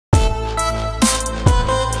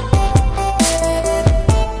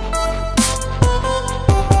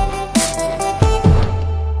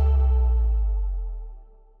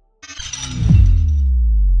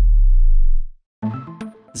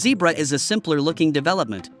Zebra is a simpler looking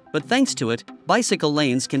development, but thanks to it, bicycle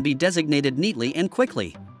lanes can be designated neatly and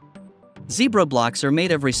quickly. Zebra blocks are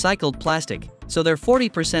made of recycled plastic, so they're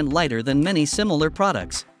 40% lighter than many similar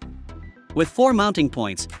products. With 4 mounting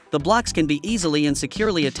points, the blocks can be easily and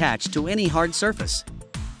securely attached to any hard surface.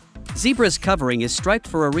 Zebra's covering is striped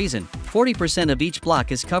for a reason. 40% of each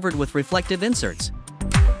block is covered with reflective inserts.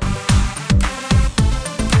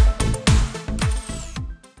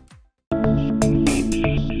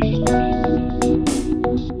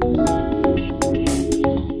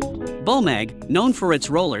 BOMAG, known for its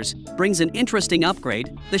rollers, brings an interesting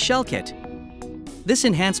upgrade, the Shell Kit. This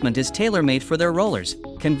enhancement is tailor-made for their rollers,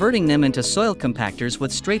 converting them into soil compactors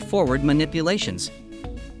with straightforward manipulations.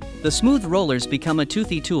 The smooth rollers become a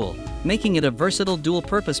toothy tool, making it a versatile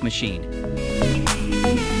dual-purpose machine.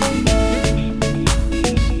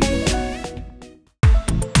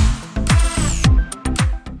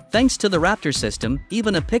 Thanks to the RAPTOR system,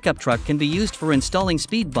 even a pickup truck can be used for installing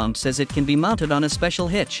speed bumps, as it can be mounted on a special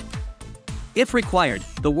hitch. If required,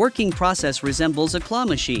 the working process resembles a claw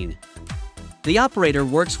machine. The operator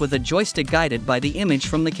works with a joystick guided by the image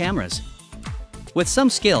from the cameras. With some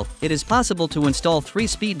skill, it is possible to install 3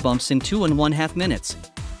 speed bumps in 2.5 minutes.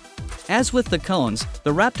 As with the cones,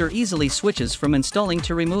 the RAPTOR easily switches from installing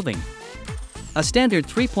to removing. A standard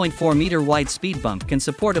 3.4 meter wide speed bump can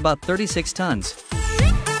support about 36 tons.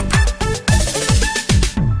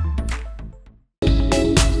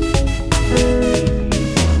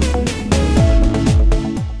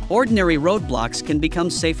 Ordinary roadblocks can become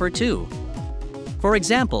safer too. For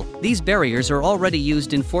example, these barriers are already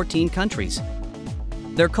used in 14 countries.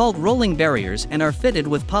 They're called rolling barriers and are fitted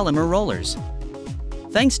with polymer rollers.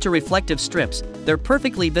 Thanks to reflective strips, they're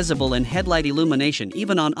perfectly visible in headlight illumination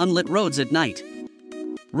even on unlit roads at night.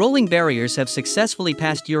 Rolling barriers have successfully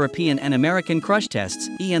passed European and American crush tests,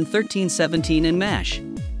 EN 1317 and MASH.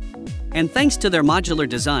 And thanks to their modular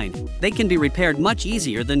design, they can be repaired much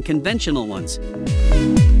easier than conventional ones.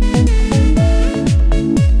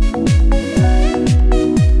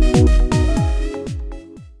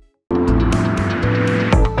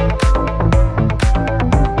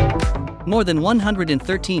 More than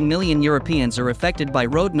 113 million Europeans are affected by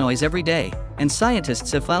road noise every day, and scientists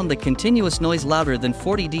have found that continuous noise louder than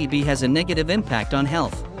 40 dB has a negative impact on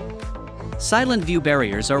health. SilentView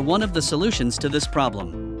barriers are one of the solutions to this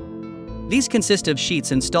problem. These consist of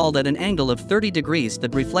sheets installed at an angle of 30 degrees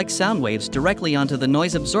that reflect sound waves directly onto the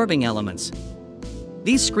noise-absorbing elements.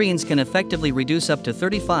 These screens can effectively reduce up to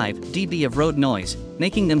 35 dB of road noise,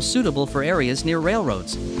 making them suitable for areas near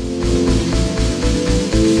railroads.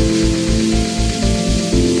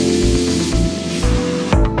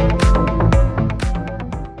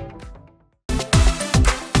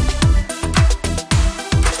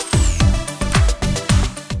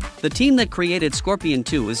 The team that created Scorpion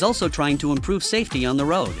 2 is also trying to improve safety on the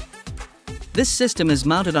road. This system is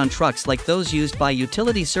mounted on trucks like those used by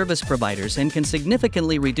utility service providers and can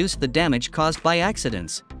significantly reduce the damage caused by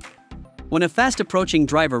accidents. When a fast-approaching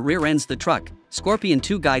driver rear-ends the truck, Scorpion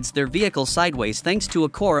 2 guides their vehicle sideways thanks to a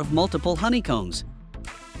core of multiple honeycombs.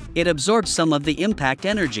 It absorbs some of the impact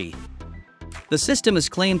energy. The system is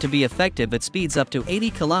claimed to be effective at speeds up to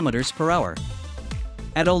 80 km per hour.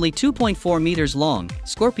 At only 2.4 meters long,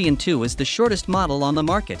 Scorpion 2 is the shortest model on the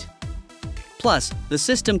market. Plus, the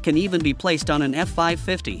system can even be placed on an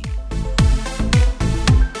F550.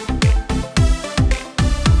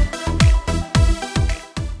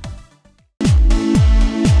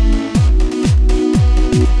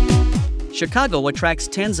 Chicago attracts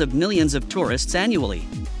tens of millions of tourists annually.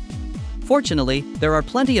 Fortunately, there are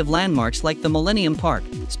plenty of landmarks like the Millennium Park,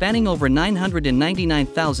 spanning over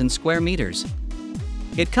 999,000 square meters.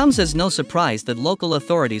 It comes as no surprise that local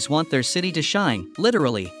authorities want their city to shine,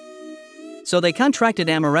 literally. So they contracted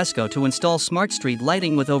Ameresco to install smart street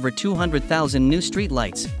lighting with over 200,000 new street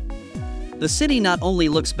lights. The city not only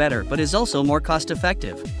looks better but is also more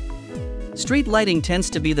cost-effective. Street lighting tends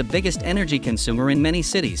to be the biggest energy consumer in many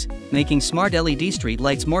cities, making smart LED street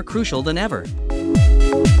lights more crucial than ever.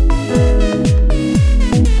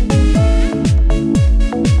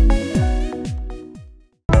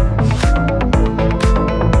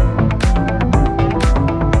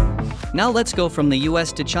 Now let's go from the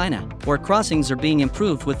US to China, where crossings are being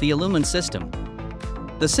improved with the ELLUMIN system.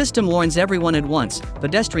 The system warns everyone at once.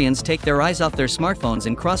 Pedestrians take their eyes off their smartphones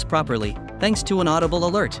and cross properly, thanks to an audible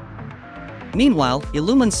alert. Meanwhile,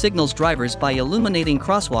 ELLUMIN signals drivers by illuminating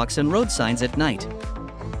crosswalks and road signs at night.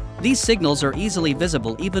 These signals are easily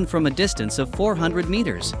visible even from a distance of 400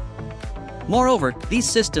 meters. Moreover, these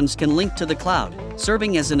systems can link to the cloud,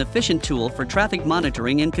 serving as an efficient tool for traffic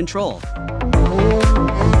monitoring and control.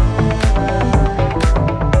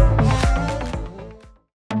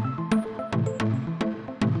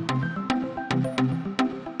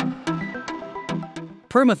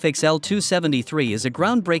 PermaFyx L273 is a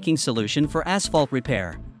groundbreaking solution for asphalt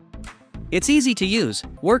repair. It's easy to use,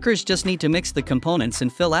 workers just need to mix the components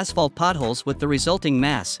and fill asphalt potholes with the resulting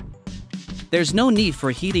mass. There's no need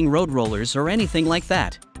for heating road rollers or anything like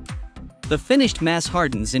that. The finished mass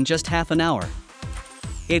hardens in just half an hour.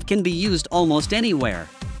 It can be used almost anywhere.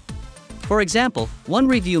 For example, one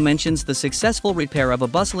review mentions the successful repair of a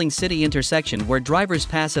bustling city intersection where drivers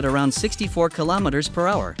pass at around 64 kilometers per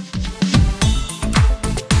hour.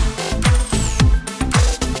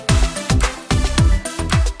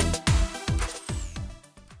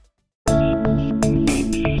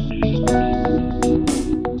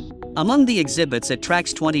 Among the exhibits at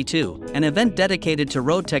Tracks 22, an event dedicated to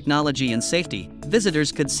road technology and safety,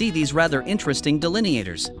 visitors could see these rather interesting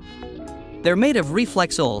delineators. They're made of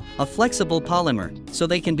Reflexol, a flexible polymer, so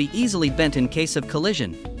they can be easily bent in case of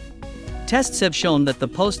collision. Tests have shown that the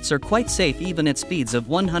posts are quite safe even at speeds of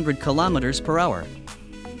 100 kilometers per hour.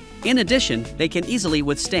 In addition, they can easily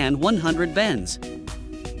withstand 100 bends.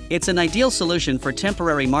 It's an ideal solution for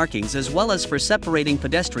temporary markings as well as for separating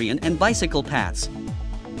pedestrian and bicycle paths.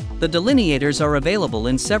 The delineators are available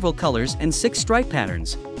in several colors and 6 stripe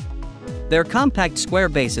patterns. Their compact square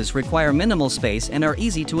bases require minimal space and are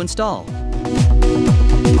easy to install.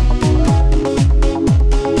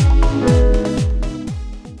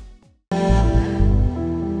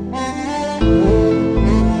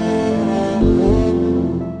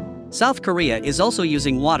 South Korea is also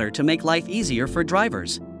using water to make life easier for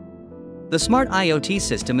drivers. The smart IoT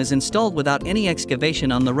system is installed without any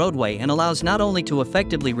excavation on the roadway and allows not only to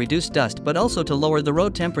effectively reduce dust but also to lower the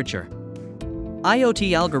road temperature.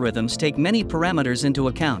 IoT algorithms take many parameters into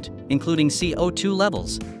account, including CO2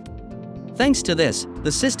 levels. Thanks to this,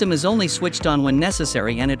 the system is only switched on when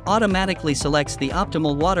necessary and it automatically selects the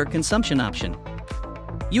optimal water consumption option.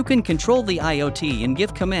 You can control the IoT and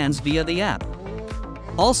give commands via the app.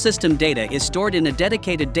 All system data is stored in a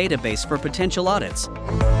dedicated database for potential audits.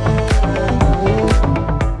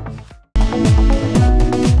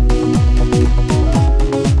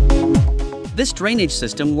 This drainage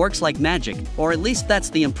system works like magic, or at least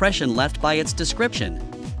that's the impression left by its description.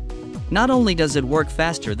 Not only does it work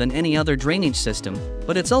faster than any other drainage system,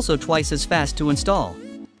 but it's also twice as fast to install.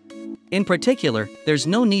 In particular, there's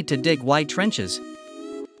no need to dig wide trenches.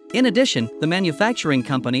 In addition, the manufacturing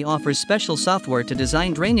company offers special software to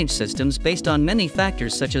design drainage systems based on many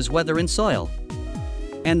factors such as weather and soil.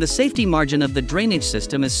 And the safety margin of the drainage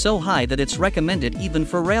system is so high that it's recommended even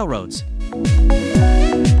for railroads.